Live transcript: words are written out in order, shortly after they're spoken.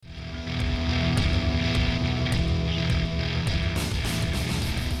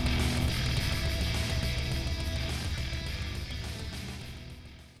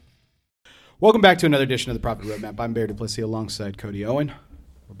Welcome back to another edition of the Profit Roadmap. I'm Bear Duplessis alongside Cody Owen.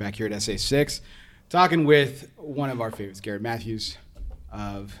 We're back here at SA6 talking with one of our favorites, Garrett Matthews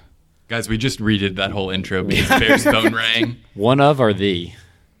of... Guys, we just redid that whole intro because Bear's phone rang. One of or the?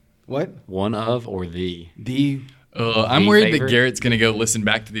 What? One of or the? The... I'm worried favorite? that Garrett's going to go listen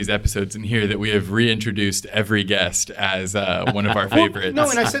back to these episodes and hear that we have reintroduced every guest as one of our favorites. No,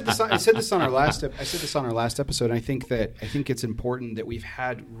 and I said this on our last episode. And I think it's important that we've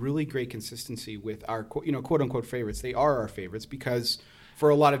had really great consistency with our quote unquote favorites. They are our favorites because for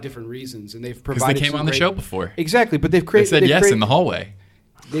a lot of different reasons, and they've provided. Because they came on the show before. Exactly, but they've created. They said yes in the hallway.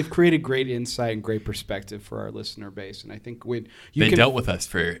 They've created great insight and great perspective for our listener base, and I think they dealt with us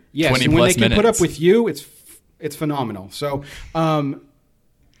for 20 plus minutes. And when they can put up with you, it's phenomenal. So,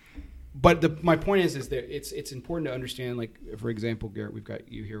 but my point is that it's important to understand, like, for example, Garrett, we've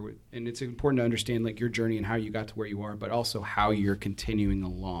got you here, and it's important to understand, like, your journey and how you got to where you are, but also how you're continuing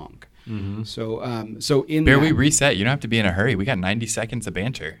along. Mm-hmm. So in Bear, we reset. You don't have to be in a hurry. We got 90 seconds of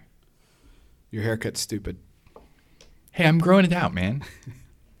banter. Your haircut's stupid. Hey, I'm growing it out, man.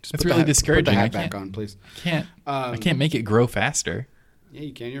 That's really discouraging. Put the hat back on, please. I can't make it grow faster. Yeah,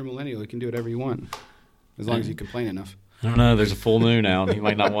 you can. You're a millennial. You can do whatever you want. As long as you complain enough. I don't know. There's a full moon out. He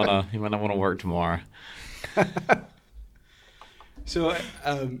might not want to work tomorrow. So,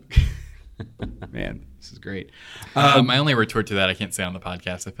 man, this is great. My only retort to that, I can't say on the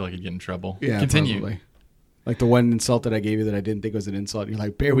podcast. I feel like I'd get in trouble. Yeah, continue. Probably. Like the one insult that I gave you that I didn't think was an insult. You're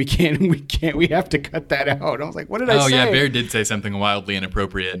like, Bear, we can't. We have to cut that out. I was like, what did I say? Oh yeah, Bear did say something wildly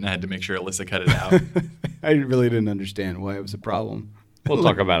inappropriate, and I had to make sure Alyssa cut it out. I really didn't understand why it was a problem. We'll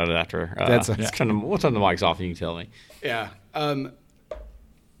talk about it after. We'll turn the mics off and you can tell me. Yeah.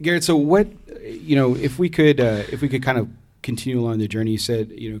 Garrett, so what, if we could kind of continue along the journey, you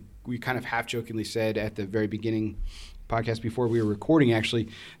said, we kind of half jokingly said at the very beginning podcast before we were recording actually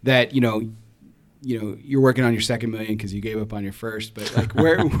that, you're working on your second million because you gave up on your first, but like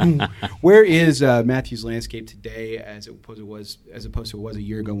where is Matthews Landscape today as opposed to it was a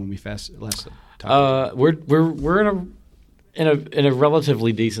year ago when we last talked? We're in a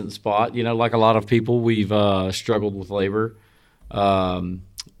relatively decent spot. Like a lot of people, we've struggled with labor.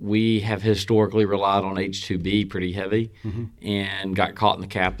 We have historically relied on H-2B pretty heavy and got caught in the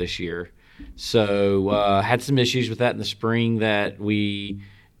cap this year. So had some issues with that in the spring that we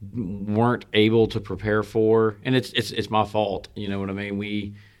weren't able to prepare for. And it's my fault. You know what I mean?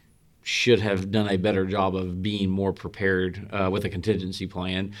 We should have done a better job of being more prepared with a contingency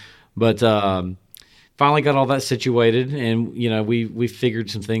plan. But finally got all that situated, and we figured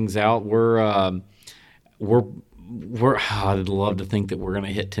some things out. I'd love to think that we're going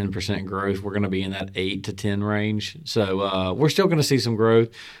to hit 10% growth. We're going to be in that 8 to 10 range. So we're still going to see some growth.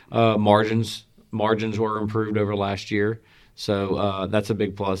 Margins were improved over last year, so that's a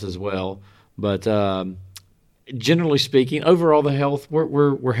big plus as well. But generally speaking, overall the health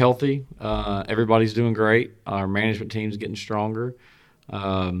we're healthy. Everybody's doing great. Our management team's getting stronger.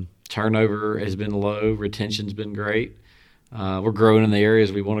 Turnover has been low. Retention's been great. We're growing in the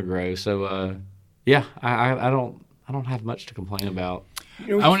areas we want to grow. So, I don't have much to complain about.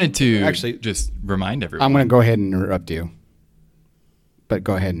 I wanted to actually just remind everyone. I'm going to go ahead and interrupt you, but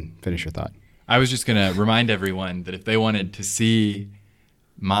go ahead and finish your thought. I was just going to remind everyone that if they wanted to see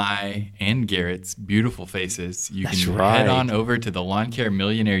my and Garrett's beautiful faces, you can head on over to the Lawn Care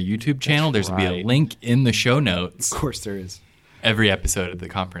Millionaire YouTube channel. There's going to be a link in the show notes. Of course there is. Every episode of the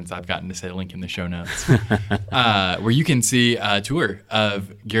conference, I've gotten to say a link in the show notes where you can see a tour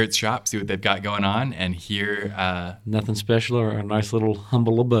of Garrett's shop, see what they've got going on, and hear nothing special or a nice little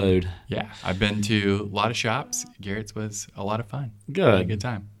humble abode. Yeah, I've been to a lot of shops. Garrett's was a lot of fun. Good. I had a good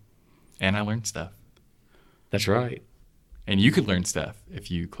time. And I learned stuff. That's right. And you could learn stuff if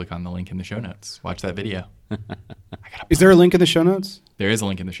you click on the link in the show notes. Watch that video. Is there a link in the show notes? There is a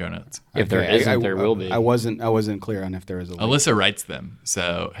link in the show notes. If there isn't, there will be. I wasn't clear on if there is a link. Alyssa writes them.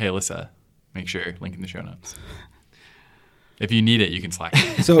 So, hey, Alyssa, make sure link in the show notes. If you need it, you can Slack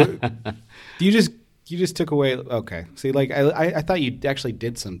it. So, you just took away. Okay. See, like I thought you actually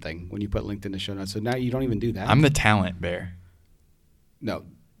did something when you put linked in the show notes. So now you don't even do that. I'm the talent, Bear. No,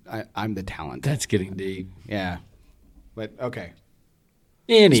 I'm the talent. That's getting deep. Yeah. But okay.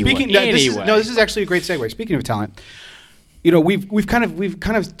 Anyway, this is actually a great segue. Speaking of talent, we've kind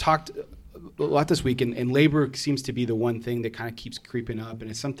of talked a lot this week, and labor seems to be the one thing that kind of keeps creeping up,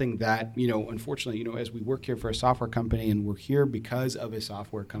 and it's something that unfortunately, as we work here for a software company, and we're here because of a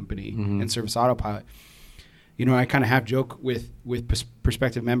software company and Service Autopilot. I kind of have joke with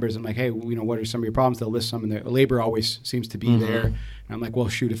prospective members. I'm like, hey, what are some of your problems? They'll list some, and the labor always seems to be there. And I'm like, well,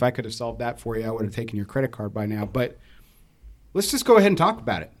 shoot, if I could have solved that for you, I would have taken your credit card by now. But let's just go ahead and talk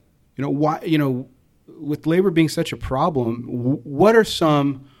about it. why, with labor being such a problem, what are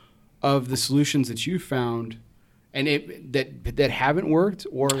some of the solutions that you found and that haven't worked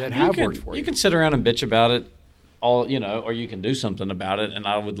or that have worked for you? You can sit around and bitch about it or you can do something about it. And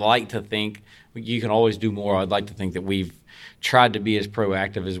I would like to think you can always do more. I'd like to think that we've tried to be as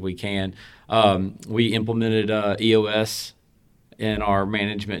proactive as we can. We implemented EOS in our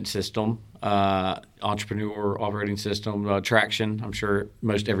management system, entrepreneur operating system, Traction. I'm sure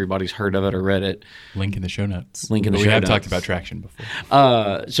most everybody's heard of it or read it. Link in the show notes. We have talked about Traction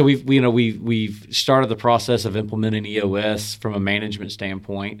before. So we've started the process of implementing EOS from a management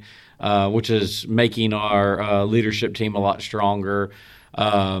standpoint, which is making our leadership team a lot stronger.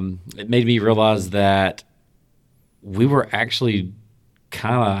 It made me realize that we were actually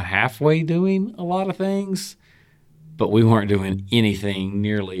kind of halfway doing a lot of things, but we weren't doing anything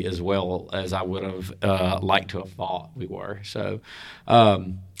nearly as well as I would have liked to have thought we were. So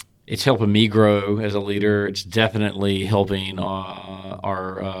it's helping me grow as a leader. It's definitely helping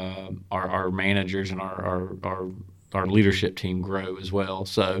our managers and our leadership team grow as well.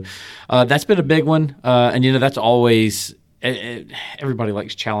 So that's been a big one. And, that's always everybody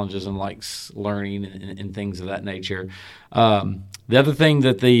likes challenges and likes learning and things of that nature. The other thing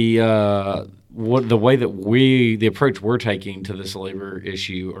that the way that the approach we're taking to this labor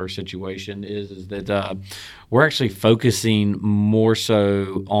issue or situation is that we're actually focusing more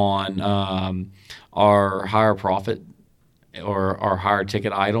so on our higher profit or our higher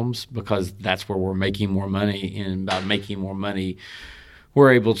ticket items, because that's where we're making more money, and by making more money,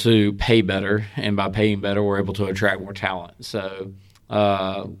 we're able to pay better, and by paying better, we're able to attract more talent. So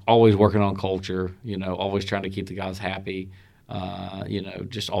always working on culture, always trying to keep the guys happy,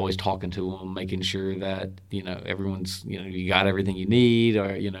 just always talking to them, making sure that, everyone's, you got everything you need, or,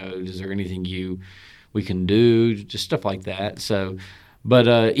 is there anything we can do, just stuff like that. So,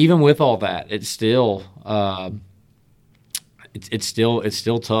 but even with all that, it's still it's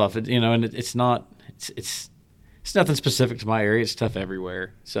still tough, and it's nothing specific to my area. It's tough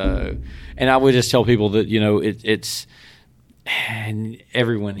everywhere. So, and I would just tell people that, it's, and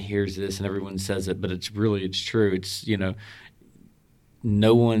everyone hears this and everyone says it, but it's true. It's,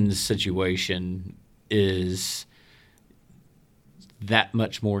 no one's situation is that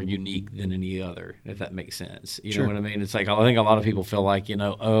much more unique than any other, if that makes sense. You know what I mean? It's like, I think a lot of people feel like,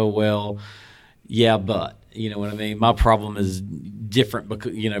 oh, well, yeah, but, you know what I mean? My problem is different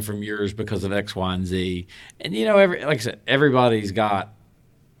because, from yours because of X, Y, and Z. And, like I said, everybody's got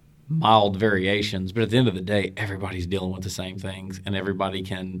mild variations, but at the end of the day, everybody's dealing with the same things, and everybody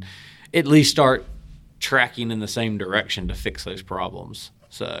can at least start tracking in the same direction to fix those problems.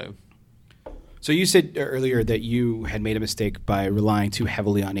 So you said earlier that you had made a mistake by relying too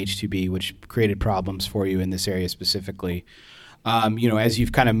heavily on H2B, which created problems for you in this area specifically. As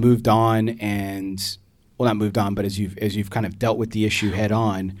you've kind of moved on not moved on, but as you've kind of dealt with the issue head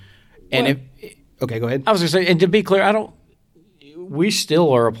on. And okay, go ahead. I was going to say, and to be clear, we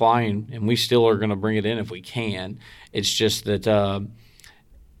still are applying, and we still are going to bring it in if we can. It's just that,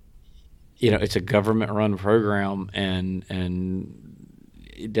 it's a government-run program, and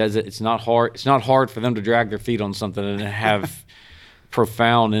it's not hard. It's not hard for them to drag their feet on something and have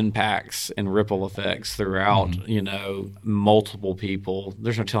profound impacts and ripple effects throughout, multiple people.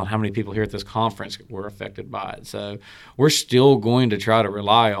 There's no telling how many people here at this conference were affected by it. So we're still going to try to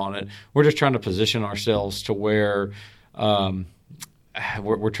rely on it. We're just trying to position ourselves to where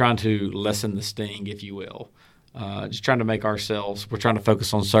we're trying to lessen the sting, if you will. Just trying to make we're trying to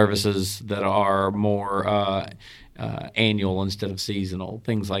focus on services that are more annual instead of seasonal,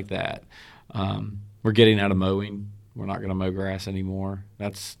 things like that. We're getting out of mowing. We're not going to mow grass anymore.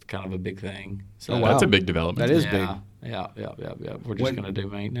 That's kind of a big thing. So that's a big development. That is big. Yeah. We're just going to do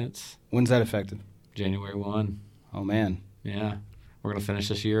maintenance. When's that effective? January 1. Oh, man. Yeah. We're going to finish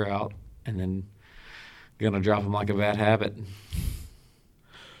this year out, and then going to drop them like a bad habit.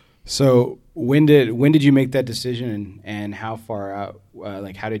 So when did you make that decision, and how far out?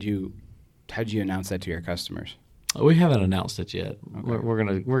 How did you announce that to your customers? We haven't announced it yet. Okay.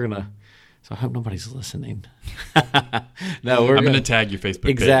 We're gonna. So I hope nobody's listening. No, I'm gonna tag your Facebook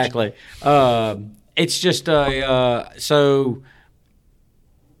page. Exactly. It's just so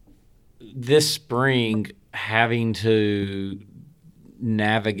this spring, having to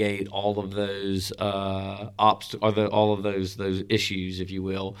navigate all of those all of those issues, if you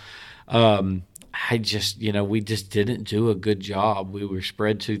will. I just, we just didn't do a good job. We were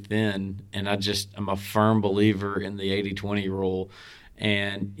spread too thin, and I'm a firm believer in the 80-20 rule.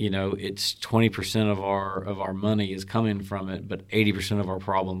 And, it's 20% of our money is coming from it, but 80% of our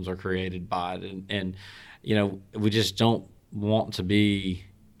problems are created by it. And we just don't want to be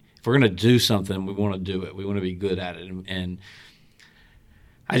if we're going to do something, we want to do it. We want to be good at it. And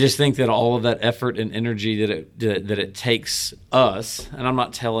I just think that all of that effort and energy that it takes us, and I'm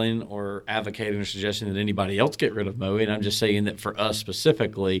not telling or advocating or suggesting that anybody else get rid of mowing. I'm just saying that for us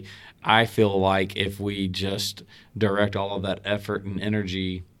specifically, I feel like if we just direct all of that effort and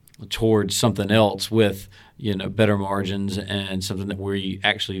energy towards something else with, better margins and something that we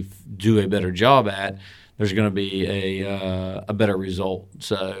actually do a better job at, there's going to be a better result.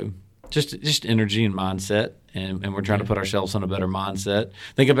 So just energy and mindset, and we're trying to put ourselves in a better mindset.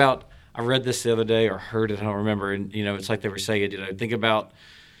 Think about, I read this the other day or heard it, I don't remember, and it's like they were saying, think about,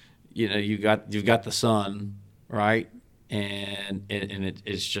 you've got the sun, right, and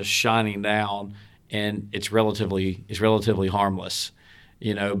it's just shining down, and it's relatively harmless.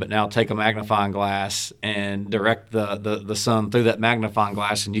 But now take a magnifying glass and direct the sun through that magnifying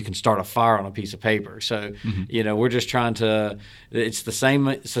glass, and you can start a fire on a piece of paper. So, we're just trying to. It's the same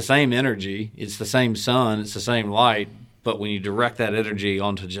energy. It's the same sun. It's the same light. But when you direct that energy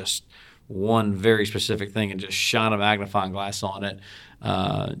onto just one very specific thing and just shine a magnifying glass on it,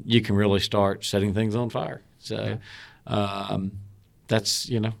 you can really start setting things on fire. So,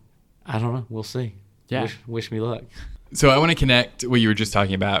 that's I don't know. We'll see. Yeah. Wish me luck. So I want to connect what you were just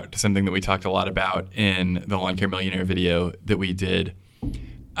talking about to something that we talked a lot about in the Lawn Care Millionaire video that we did.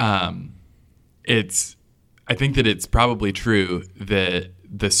 I think that it's probably true that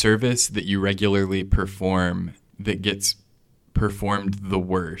the service that you regularly perform that gets performed the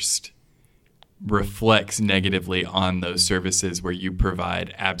worst reflects negatively on those services where you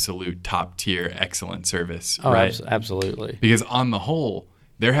provide absolute top tier excellent service, right? Absolutely. Because on the whole,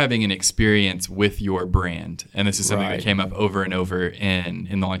 they're having an experience with your brand. And this is something that came up over and over in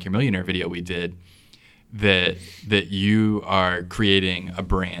the Lawn Care Millionaire video we did, that you are creating a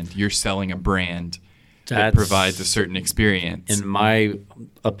brand. You're selling a brand that provides a certain experience. In my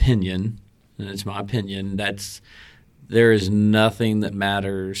opinion, and it's my opinion, there is nothing that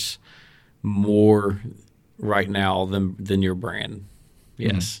matters more right now than your brand.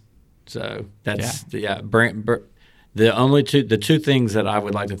 Yes. So that's brand. The two things that I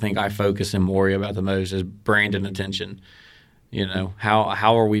would like to think I focus and worry about the most is brand and attention.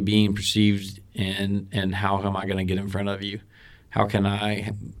 How are we being perceived, and how am I going to get in front of you? How can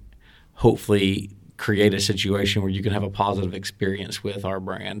I hopefully create a situation where you can have a positive experience with our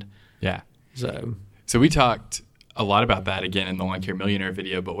brand? Yeah. So we talked a lot about that again in the Lawn Care Millionaire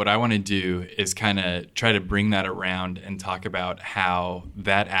video, but what I want to do is kind of try to bring that around and talk about how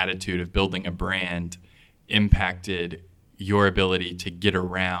that attitude of building a brand impacted your ability to get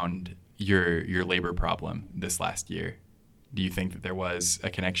around your labor problem this last year. Do you think that there was a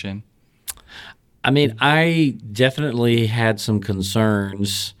connection? I mean, I definitely had some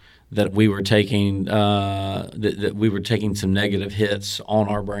concerns that we were taking that we were taking some negative hits on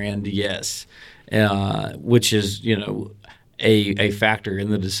our brand. Yes, which is a factor in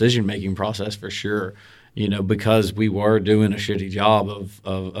the decision making process for sure. Because we were doing a shitty job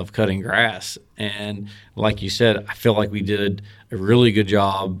of cutting grass. And like you said, I feel like we did a really good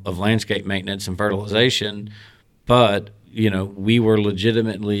job of landscape maintenance and fertilization, but, we were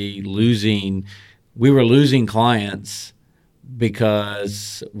legitimately losing clients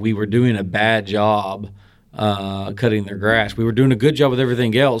because we were doing a bad job cutting their grass. We were doing a good job with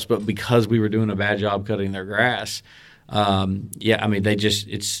everything else, but because we were doing a bad job cutting their grass,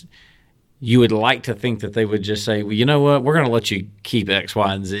 you would like to think that they would just say, well, you know what, we're going to let you keep X,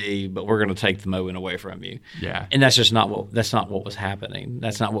 Y, and Z, but we're going to take the mowing away from you. Yeah. And that's just not what was happening.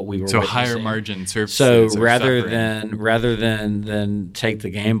 That's not what we were witnessing. Higher margin services. So rather than take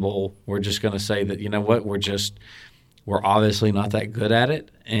the gamble, we're just going to say that, you know what, we're obviously not that good at it,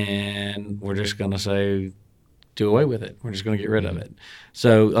 and we're just going to say, do away with it. We're just going to get rid of it.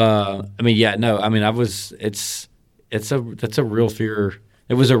 So, that's a real fear.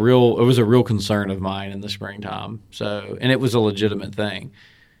 It was a real concern of mine in the springtime. So, and it was a legitimate thing.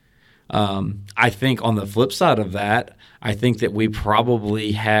 I think on the flip side of that, I think that we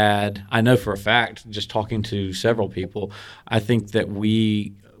probably had, I know for a fact, just talking to several people, I think that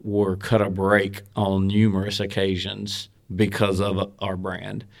we were cut a break on numerous occasions because of our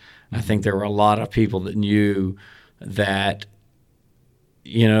brand. Mm-hmm. I think there were a lot of people that knew that,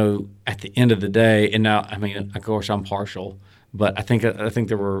 at the end of the day, and now, of course, I'm partial, but I think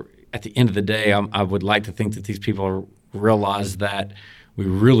there were, at the end of the day, I would like to think that these people realize that we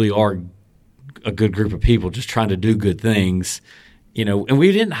really are a good group of people just trying to do good things, and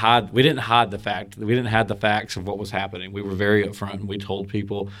we didn't hide the fact. We didn't hide the facts of what was happening. We were very upfront, and we told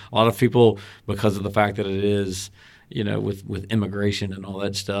people, a lot of people, because of the fact that it is with immigration and all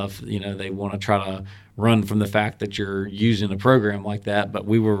that stuff, they want to try to run from the fact that you're using a program like that. But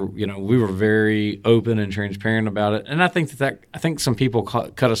we were very open and transparent about it. And I think some people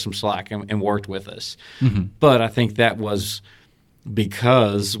cut us some slack and worked with us. Mm-hmm. But I think that was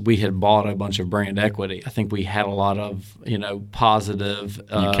because we had bought a bunch of brand equity. I think we had a lot of, positive.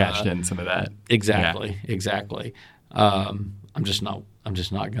 You cashed in some of that. Exactly. Yeah. Exactly. I'm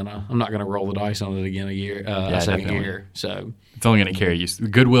not gonna roll the dice on it again a second year. So it's only gonna carry you.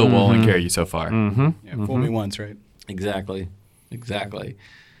 Goodwill will only carry you so far. Mm-hmm. Yeah, fool me once, right? Exactly.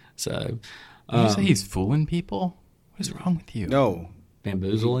 So you say he's fooling people? What is wrong with you? No,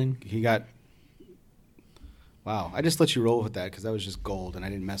 bamboozling. He got. Wow, I just let you roll with that because that was just gold, and I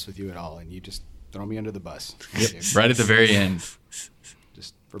didn't mess with you at all, and you just throw me under the bus. Yep. Right at the very end.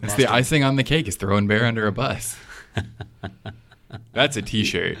 Just for That's the icing on the cake is throwing Bear under a bus. That's a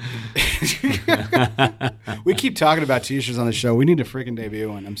T-shirt. We keep talking about T-shirts on the show. We need to freaking debut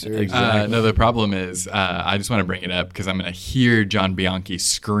one. I'm serious. Exactly. No, the problem is I just want to bring it up because I'm going to hear John Bianchi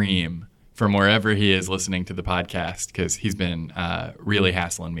scream from wherever he is listening to the podcast because he's been really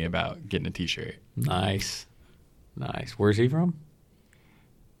hassling me about getting a T-shirt. Nice. Where's he from?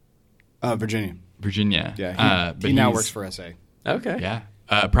 Virginia. Yeah, he now works for SA. Okay. Yeah.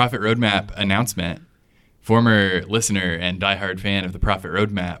 Profit Roadmap announcement. Former listener and diehard fan of the Profit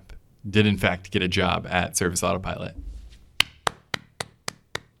Roadmap did, in fact, get a job at Service Autopilot.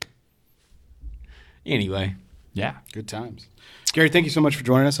 Anyway. Yeah. Good times. Gary, thank you so much for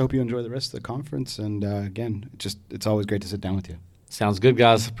joining us. I hope you enjoy the rest of the conference. And again, it's always great to sit down with you. Sounds good,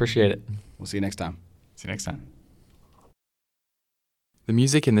 guys. Appreciate it. We'll see you next time. See you next time. The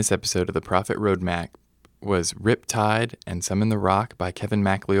music in this episode of the Profit Roadmap was Riptide and Summon the Rock by Kevin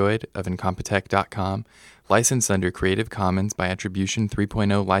MacLeod of Incompetech.com, licensed under Creative Commons by Attribution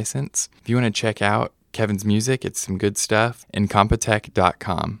 3.0 license. If you want to check out Kevin's music, it's some good stuff,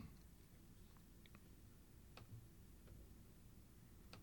 Incompetech.com.